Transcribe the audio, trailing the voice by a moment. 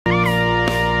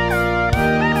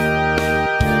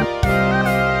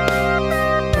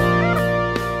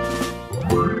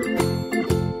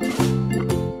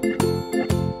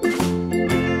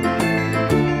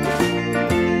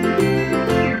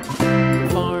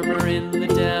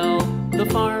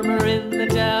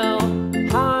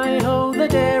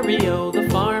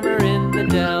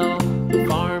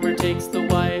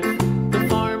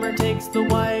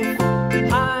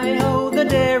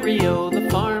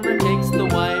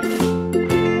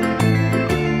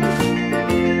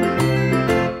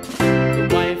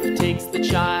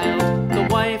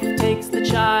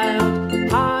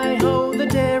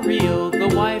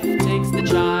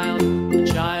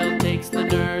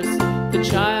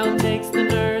child takes the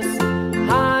nurse.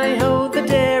 Hi-ho, the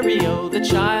dairy-o, the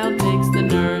child takes the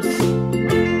nurse.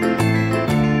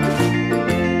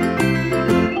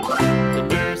 The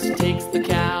nurse takes the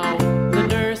cow, the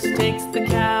nurse takes the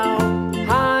cow.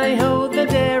 Hi-ho, the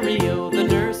dairy-o, the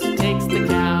nurse takes the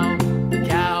cow. The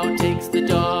cow takes the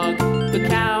dog, the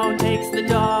cow takes the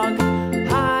dog.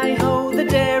 Hi-ho, the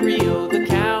dairy-o, the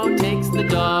cow takes the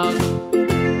dog.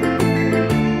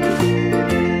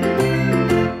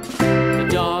 The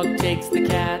dog takes the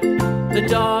cat, the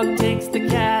dog takes the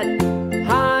cat.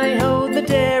 Hi-ho, the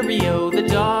dairy-o, the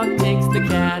dog takes the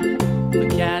cat. The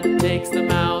cat takes the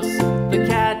mouse, the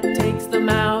cat takes the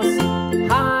mouse.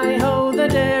 Hi-ho, the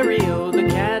dairy-o, the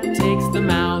cat takes the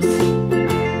mouse.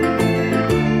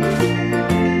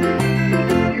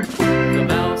 The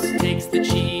mouse takes the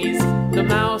cheese, the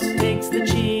mouse takes the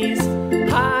cheese.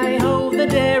 Hi-ho, the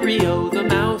dairy-o, the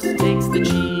mouse takes the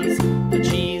cheese. The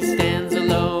cheese stands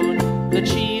alone, the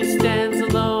cheese stands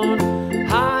alone.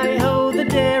 Hi-ho, the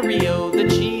dairy-o, the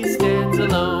cheese stands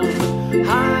alone.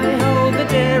 Hi-ho, the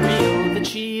dairy-o, the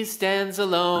cheese stands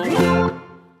alone.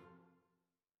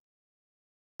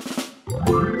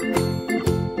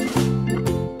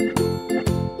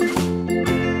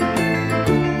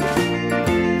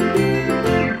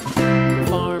 The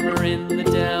farmer in the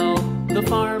dell, the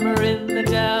farmer in the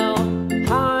dell.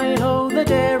 Hi-ho, the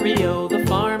dairy-o, the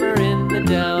farmer in the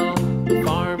dell. The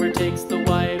farmer takes the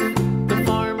wife, the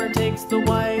farmer takes the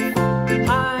wife.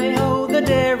 Hi-ho, the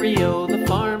dairy-o, the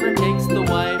farmer takes the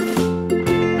wife.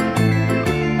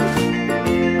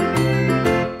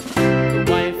 The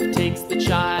wife takes the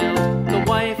child, the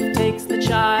wife takes the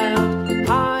child.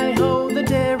 Hi-ho, the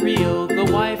dairy-o, the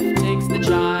wife takes the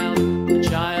child. The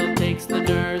child takes the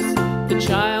nurse, the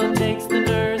child takes the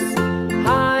nurse.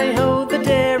 Hi-ho, the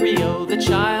dairy-o, the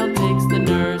child takes the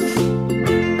nurse.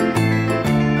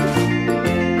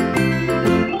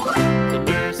 The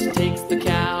nurse takes the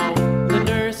cow, the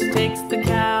nurse takes the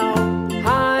cow.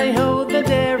 Hi-ho, the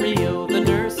dairy-o, the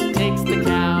nurse takes the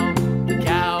cow. The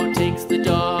cow takes the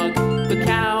dog, the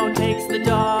cow takes the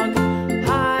dog.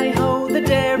 Hi-ho, the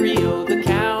dairy-o, the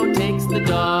cow takes the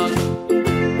dog.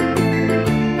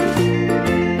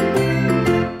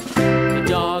 The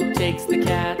dog takes the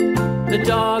cat, the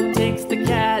dog takes the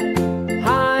cat.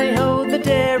 Hi-ho, the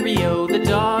dairy-o, the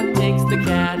dog takes the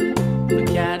cat. The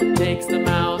cat takes the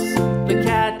mouse, the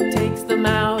cat takes the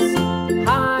mouse.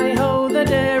 Hi-ho, the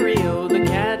dairy-o, the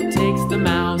cat takes the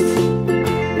mouse.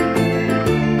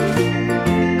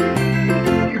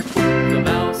 The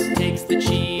mouse takes the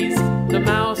cheese, the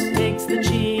mouse takes the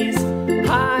cheese.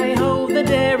 Hi-ho, the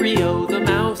dairy-o, the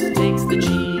mouse takes the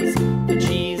cheese. The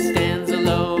cheese stands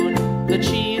alone, the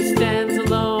cheese stands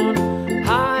alone.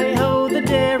 Hi-ho, the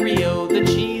dairy-o, the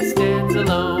cheese stands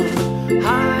alone.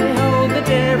 Hi-ho, the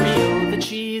dairy-o, the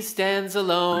cheese stands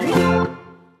alone.